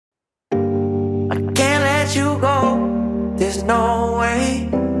let you go. There's no way.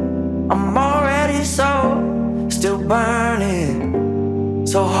 I'm already still burning.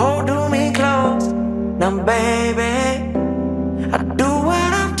 So hold me close. Now baby, I do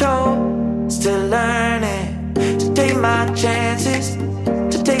what I'm told. Still learning to take my chances,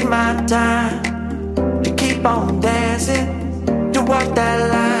 to take my time, to keep on dancing, to walk that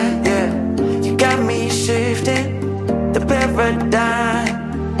line, yeah. You got me shifting the paradigm.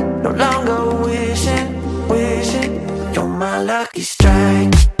 No longer wishing, you're my lucky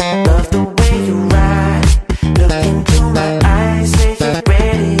strike. Love the way you ride. Look into my eyes, say you're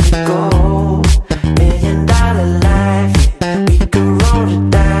ready to go. $1,000,000 life, yeah. We could roll the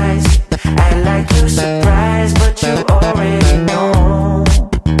dice. Act like you surprised, but you already know.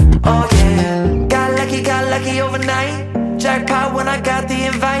 Oh yeah, got lucky overnight. Jackpot when I got the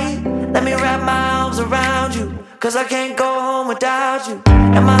invite. Let me wrap my arms around you, cause I can't go home without you.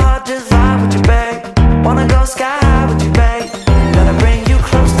 And my heart just vibe with you, babe. Wanna go sky high with you, babe. Gotta bring you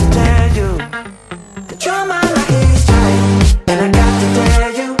close to tell you that you're my lucky strike. And I got to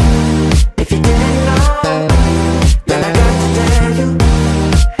tell you, if you didn't know, then I got to tell you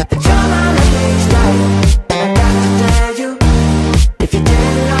that you're my lucky strike. And I got to tell you, if you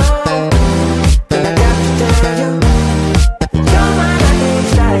didn't know, then I got to tell you that you're my lucky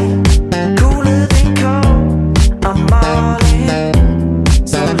strike. Cooler than cold, I'm all in.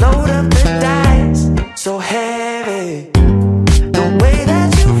 So load up the dice, so heavy. The way that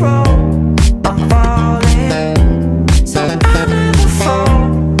you roll, I'm falling. So I never fall,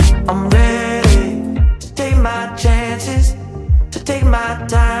 I'm ready to take my chances, to take my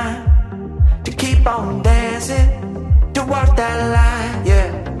time, to keep on dancing, to walk that line, yeah.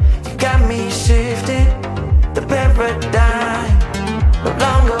 You got me shifting the paradigm. No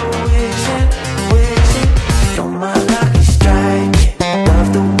longer wishing, you're my lucky strike. Love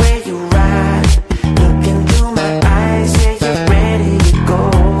the way you ride. Look into my eyes, say you're ready to go.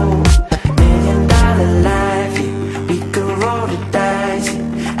 $1,000,000 life, yeah. We could roll the dice,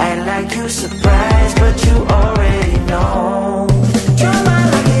 yeah. Act like you surprised, but you already know. You're my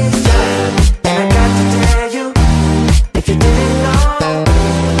lucky strike. And I got to tell you, if you didn't know,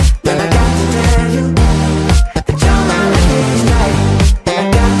 then I got to tell you that you're my lucky strike. And I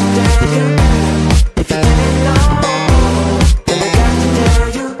got to tell you, if you didn't know, then I got to tell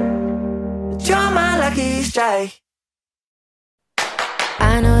you that you're my lucky strike.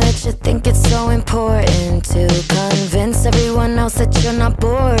 I know that you think it's so important to convince everyone else that you're not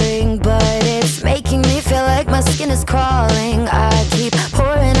boring, but it's making me feel like my skin is crawling. I keep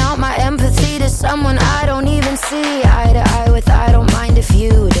pouring out my empathy to someone I don't even see eye to eye with. I don't mind if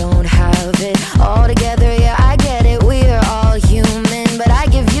you don't have it all together, yeah, I get it, we're all human. But I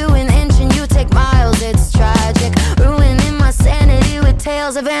give you an inch and you take miles, it's tragic, ruining my sanity with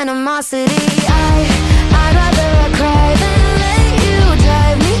tales of animosity. I'd rather I cry than let you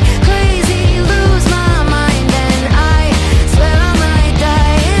drive me crazy, lose my mind, and I swear I might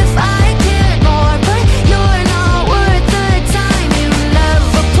die if I cared more. But you're not worth the time. You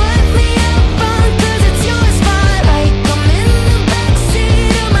never put me up front, cause it's your spotlight. I'm in the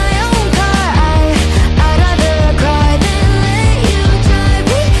backseat of my own car. I'd rather cry than let you drive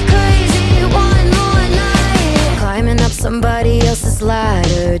me crazy one more night. Climbing up somebody else's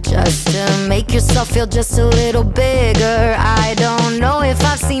ladder just to make yourself feel just a little bigger. I don't know if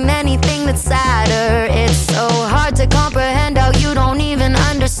I've seen anything that's sadder. It's so hard to comprehend how you don't even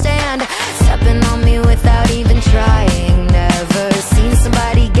understand. Stepping on me without even trying. Never seen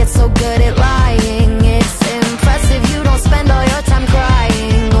somebody get so good at lying. It's impressive you don't spend all your time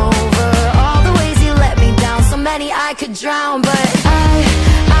crying over all the ways you let me down. So many I could drown, but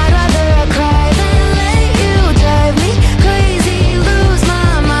I'd rather I cry than let you drive me crazy, lose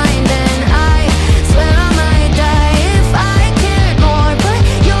my mind, and I swear I might die if I cared more. But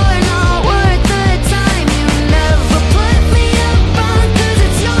you're not worth the time. You never put me up front, cause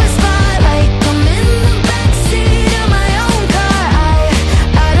it's your spotlight. I'm in the backseat of my own car.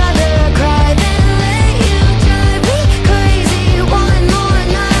 I'd rather cry than let you drive me crazy one more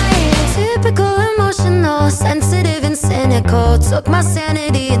night. Typical emotional, sensitive and cynical. Took my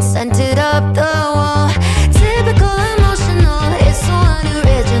sanity and sent it up the wall. Typical emotional, it's so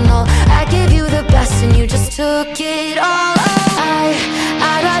unoriginal. I gave you the best and you just took it all.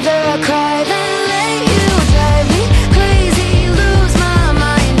 I'd rather I cry than let you drive me crazy, lose my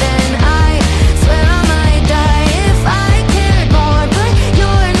mind, and I swear I might die if I cared more. But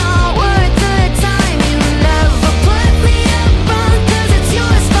you're not worth the time. You never put me up front, cause it's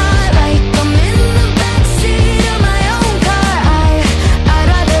your spotlight. I'm in the backseat of my own car. I'd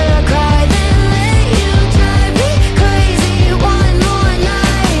rather cry than let you drive me crazy one more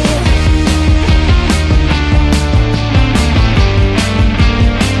night.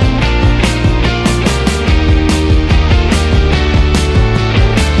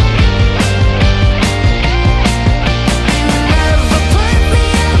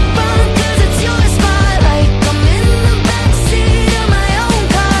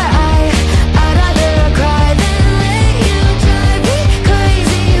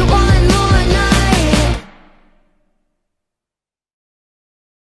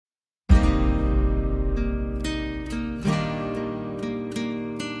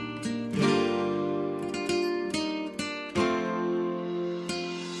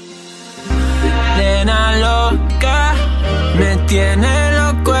 tiene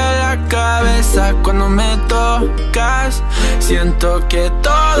loco en la cabeza cuando me tocas. Siento que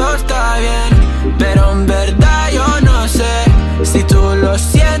todo está bien, pero en verdad yo no sé si tú lo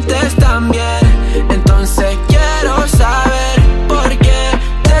sientes también. Entonces quiero saber por qué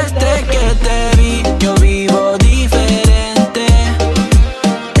desde que te vi yo vivo diferente.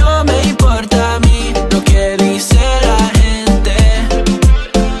 No me importa a mí lo que dice la gente,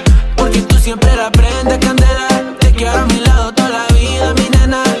 porque tú siempre la prendes candela. Te quiero a mi lado toda la vida, mi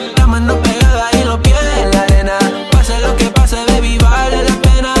nena. La mano pegada y los pies en la arena. Pase lo que pase, baby, vale la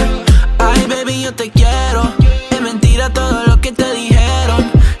pena. Ay, baby, yo te quiero. Es mentira todo lo que te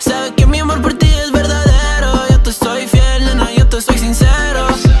dijeron. Sabes que mi amor por ti es verdadero. Yo te soy fiel, nena, yo te soy sincero.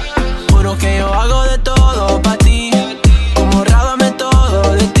 Juro que yo hago de todo pa' ti. Como rábame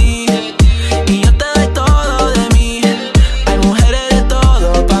todo de ti. Y yo te doy todo de mí. Hay mujeres de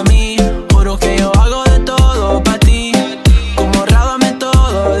todo pa' mí. Juro que yo hago de todo pa' ti. Como rábame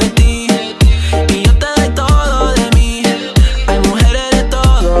todo de ti. Y yo te doy todo de mí. Hay mujeres de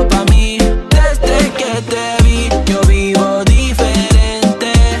todo pa' mí. Desde que te vi yo vivo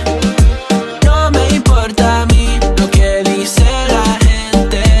diferente. No me importa a mí lo que dice la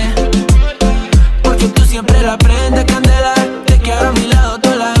gente, porque tú siempre la prendes candela. Te quiero a mi lado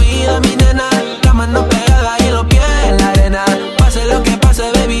toda la vida, mi nena. La mano pegada y los pies en la arena. Pase lo que pase,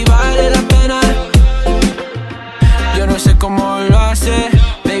 baby, vale la pena. Yo no sé cómo lo hace,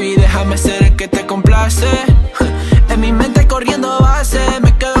 baby, déjame ser el que te complace. En mi mente corriendo base,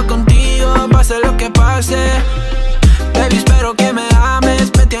 me quedo contigo, pase lo que pase. Baby, espero que me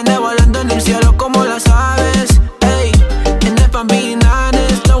ames, me tiene volando en el cielo como las aves. Ey, en el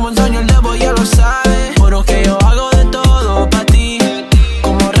Bambinanes, no one's on your level, ya lo sabes. Juro que yo hago de todo pa' ti,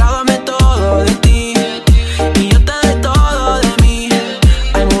 como rábame todo de ti. Y yo te doy todo de mí,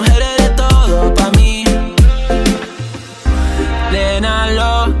 hay mujeres de todo pa' mí. Nena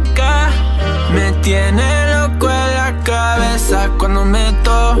loca, me tiene loco en la cabeza cuando me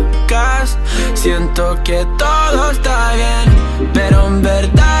tocas. Siento que todo está bien, pero en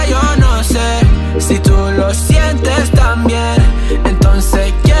verdad yo no sé si tú lo sientes también.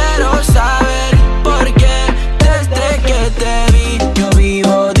 Entonces quiero saber por qué desde que te vi yo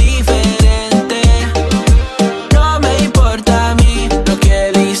vivo diferente. No me importa a mí lo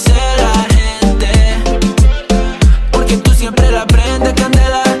que dice la gente, porque tú siempre la prendes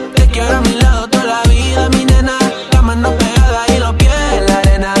candela. Te quiero a mi lado toda la vida, mi nena. La mano pegada y los pies en la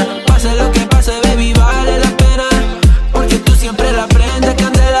arena. Pase lo que pase, baby, vale la pena, porque tú siempre la prendes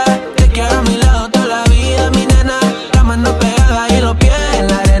candela. Te quiero a mi lado toda la vida, mi nena. La mano pegada y los pies en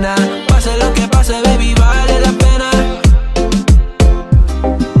la arena. Pase lo que pase, baby, vale la pena.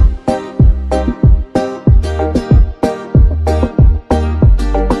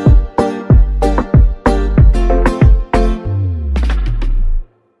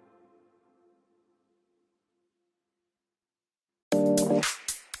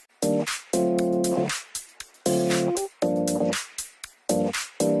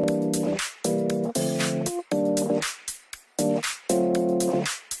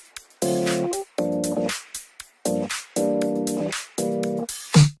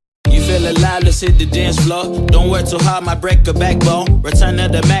 Feel alive, let's hit the dance floor. Don't work too hard, might break a backbone. Return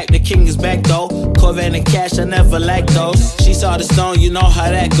of the Mac, the king is back though. Corvette and cash, I never lack those. She saw the stone, you know how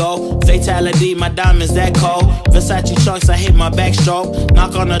that go. Fatality, my diamonds that cold. Versace trunks, I hit my backstroke.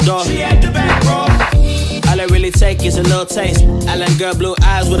 Knock on the door, she at the back, bro. All I really take is a little taste. Island girl, blue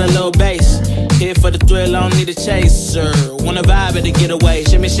eyes with a little bass. Here for the thrill, I don't need a chaser. Wanna vibe it to get away.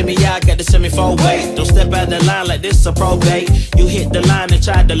 Shimmy, shimmy, yeah, I got the semi-fold weight. Don't step out the line like this a probate. You hit the line and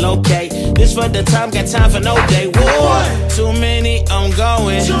try to locate. This for the time, got time for no day. Whoa. Too many, I'm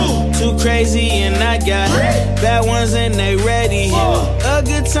going. Too crazy and I got bad ones and they ready. A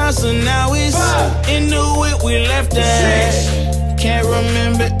good time, so now it's into it, we left that. Can't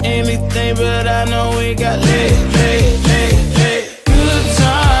remember anything, but I know we got lit. Good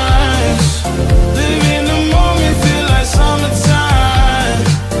times, live in the moment, feel like summertime.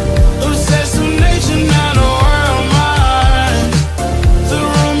 Obsessed with nature, not a world mind. The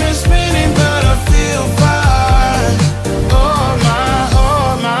room is spinning, but I feel fine. Oh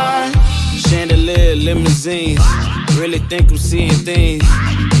my. Chandelier, limousines. Really think I'm seeing things.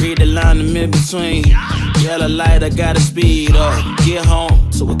 Read the line in between. Yellow light, I gotta speed up. Get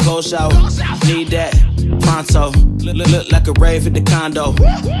home to a cold shower. Need that pronto. Look like a rave at the condo.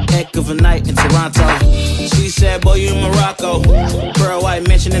 Heck of a night in Toronto. She said, boy, you in Morocco. Pearl white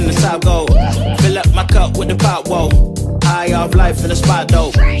mention in the top gold. Fill up my cup with the pop, whoa. High off of life in the spot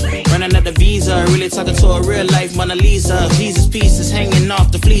though. Running at the visa, really talking to a real life Mona Lisa. Jesus pieces hanging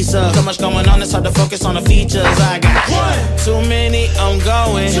off the fleecer. So much going on, it's hard to focus on the features. I got too many, I'm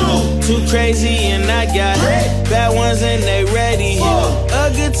going too crazy, and I got bad ones and they ready.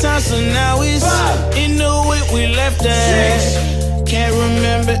 A good time, so now it's into it, we left at. Can't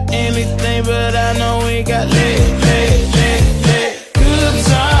remember anything, but I know we got lit. Good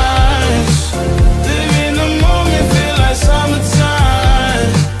times, live in the moment, feel like summertime.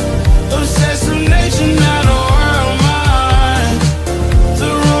 Obsessed with nature, not a world mind. The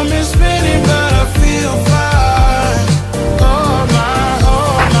room is spinning, but I feel fine. Oh my,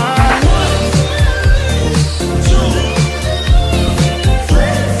 oh my. 1, 2,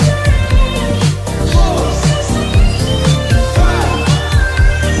 3, 4, 5,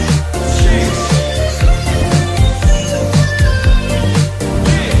 6.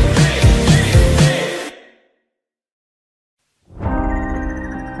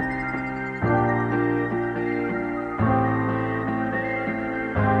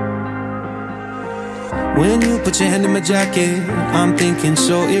 When you put your hand in my jacket, I'm thinking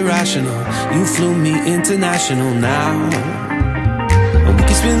so irrational. You flew me international now. We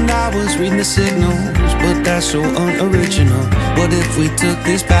can spend hours reading the signals, but that's so unoriginal. What if we took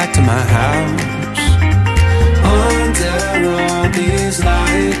this back to my house? Under all these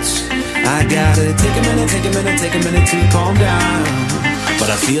lights, I gotta take a minute to calm down. But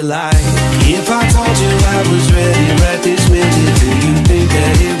I feel like if I told you I was ready right this minute, do you think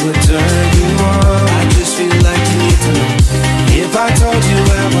that it would turn you on? I just feel like you need to know. If I told you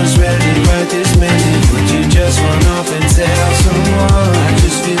I was ready right this minute, would you just run off and tell someone? I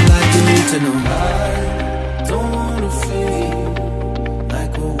just feel like you need to know. I don't wanna feel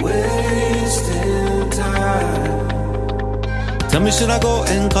like we're wasting time. Tell me, should I go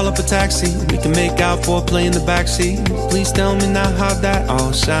and call up a taxi? We can make out foreplay in the backseat. Please tell me now how that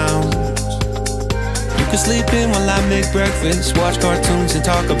all sounds. You can sleep in while I make breakfast, watch cartoons and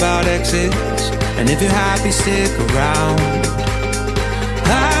talk about exits. And if you're happy, stick around.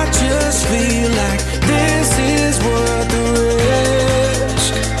 I just feel like this is worth the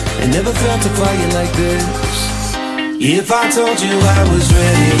risk. I never felt a quiet like this. If I told you I was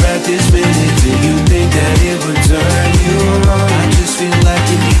ready right this minute, do you think that it would turn you on? I just feel like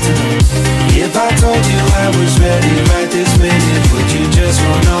you need to know. If I told you I was ready right this minute, would you just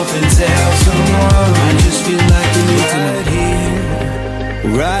run off and tell someone? I just feel like you need to know. Right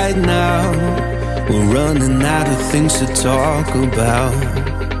here, right now, we're running out of things to talk about.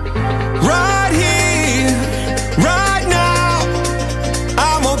 Right here, right now,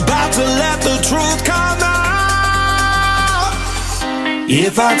 I'm about to let the truth come out.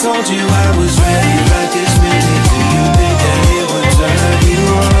 If I told you I was ready right this minute, do you think that it would turn you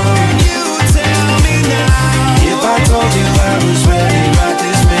on? You tell me now. If I told you I was ready right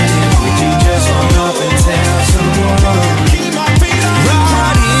this minute, would you just run off and tell someone? Keep my feet on the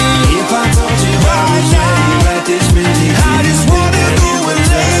ground. If I told you I was ready right this minute, I just wanna go and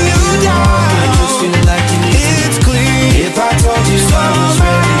lay you down. I just feel like you need to. It's clear. If I told you I was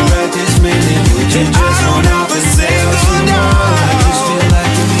ready right this minute, would you just run off and tell someone? I just feel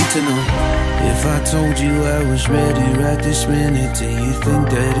like you need to know. If I told you I was ready right this minute, do you think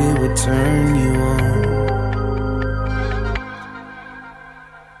that it would turn you on?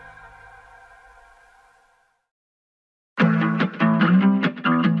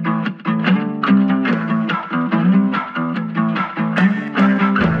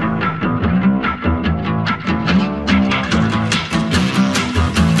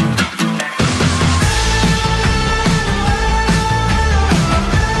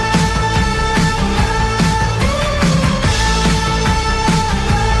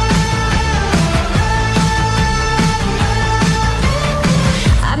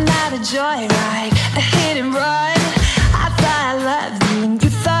 Joyride, a hit and run. I thought I loved you and you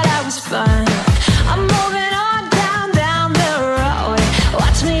thought I was fun. I'm moving on down the road.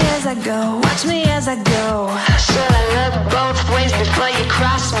 Watch me as I go, watch me as I go. Should I look both ways before you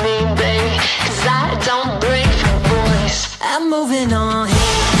cross me, baby? Cause I don't break for boys. I'm moving on.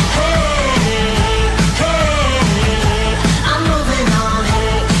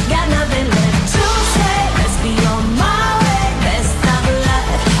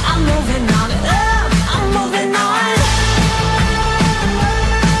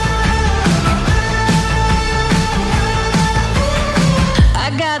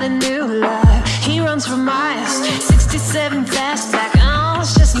 For miles, 67 fastback, oh,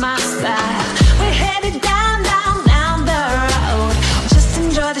 it's just my style. We're headed down the road. Just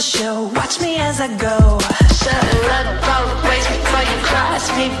enjoy the show, watch me as I go. Should look both ways before you cross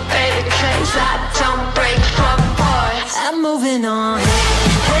me, baby, cause I don't break for boys. I'm moving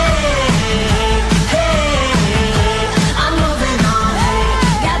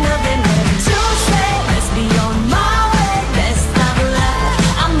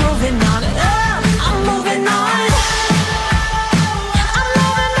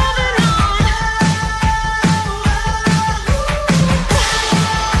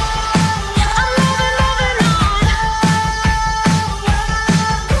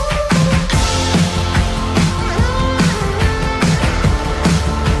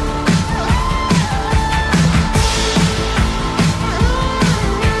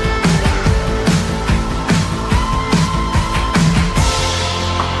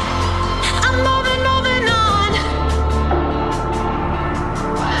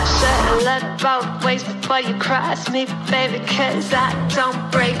both ways before you cross me, baby, 'cause I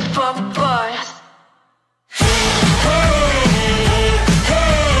don't break for boys.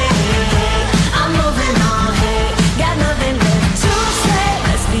 I'm moving on, hey, got nothing left to say.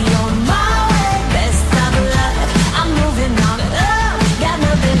 Let's be on my way, best of luck. I'm moving on, got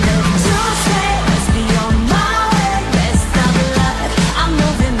nothing left to say. Let's be on my way, best of luck. I'm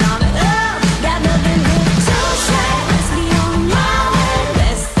moving on, got nothing left to say. Let's be on my way,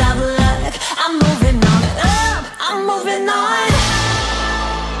 best of luck. I'm moving on, I'm moving on.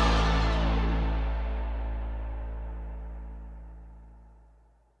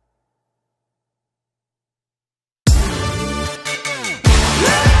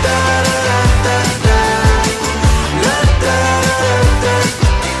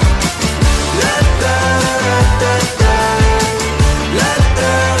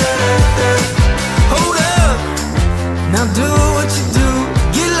 Hold up, now do what you do.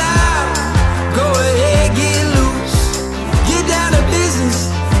 Get loud, go ahead, get loose. Get down to business,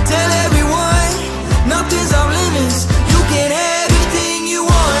 tell everyone nothing's off limits. You can have anything you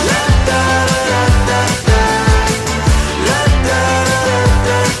want.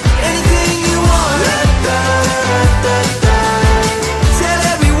 Anything you want. Tell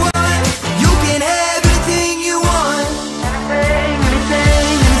everyone you can have anything you want.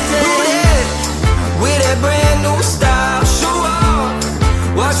 With that brand new style, show off,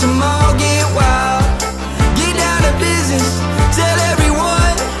 watch them all get wild. Get down to business, tell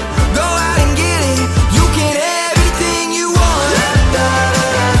everyone, go out and get it. You can have anything you want.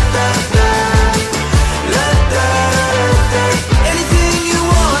 Anything you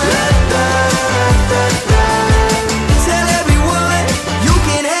want. Tell everyone, you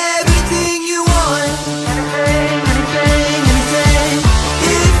can have anything you want.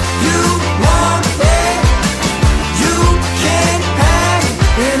 If you want it, you can have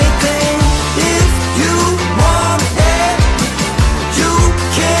anything. If you want it, you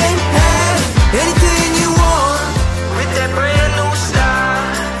can have anything you want. With that brand new style,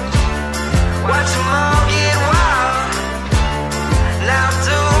 watch them all get wild. Now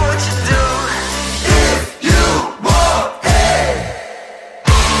do what you do. If you want it.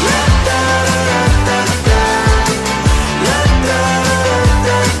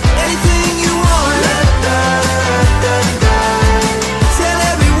 Anything you want. Tell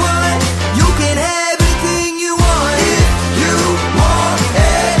everyone you can have anything you want. If you want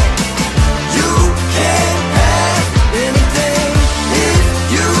it, you can have anything. If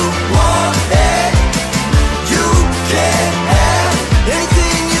you want it, you can have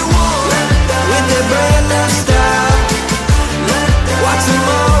anything you want. With that brand new style, watch them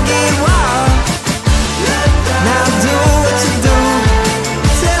all get wild. Now do what you do.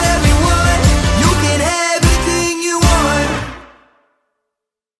 Tell everyone you can have anything you want.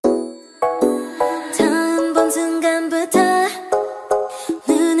 처음 본 순간부터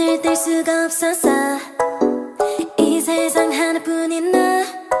눈을 뗄 수가 없었어. 이 세상 하나뿐인 너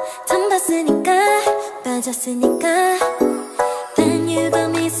처음 봤으니까 빠졌으니까. Then you got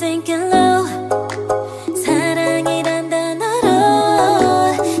me sinking low. 사랑이란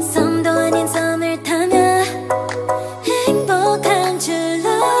단어로 썸도 아닌 썸을 타며 행복한 줄로.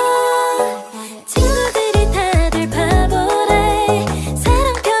 친구들이 다들 바보래.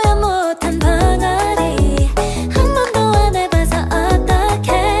 사랑 표현 못한 벙어리. 한 번도 안 해봐서 어떡해.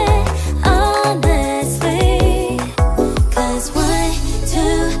 Honestly, 'cause 1,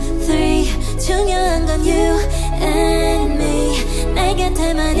 2, 3 중요한 건 you and me. 내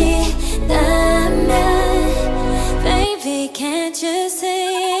곁에만 있다면 baby, can't you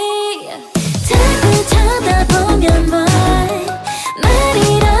see? 자꾸 쳐다보면 boy,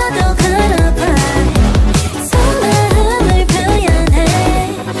 말이라도 걸어봐. 속마음을 표현해.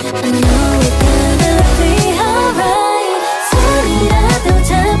 I know it's gonna be alright. 손이라도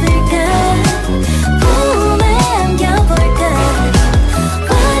잡을까, 몸에 안겨볼까.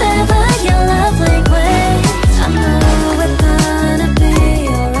 Whatever your love language, I know it's gonna be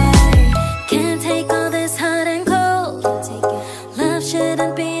alright. Can't take all this hot and cold. Love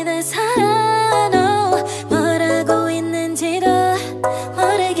shouldn't be this hard. No, 뭐라고 있는지도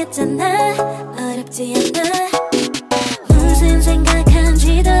모르겠잖아. 어렵지 않아. 무슨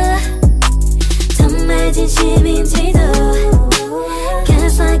생각한지도 정말 진심인지도.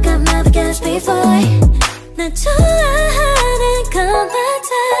 Guess like I've never guessed before. 나 좋아하는 건 맞아.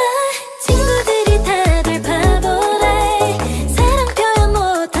 친구들이 다들 바보래. 사랑 표현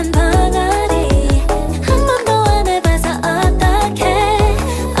못한 벙어리. 한 번도 안 해봐서 어떡해.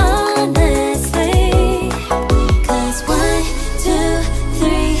 Honestly, 'cause 1, 2,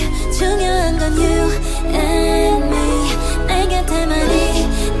 3 중요한 건 you and me. 내 곁에만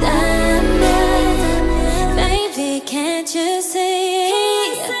있다면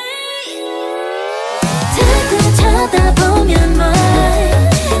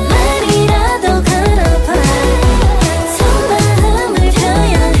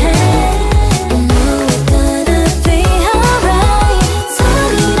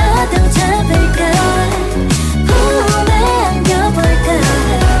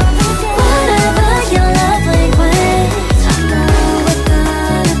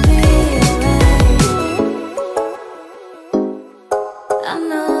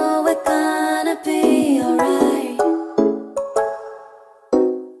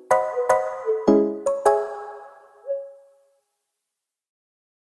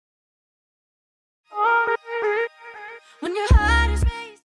when you're high.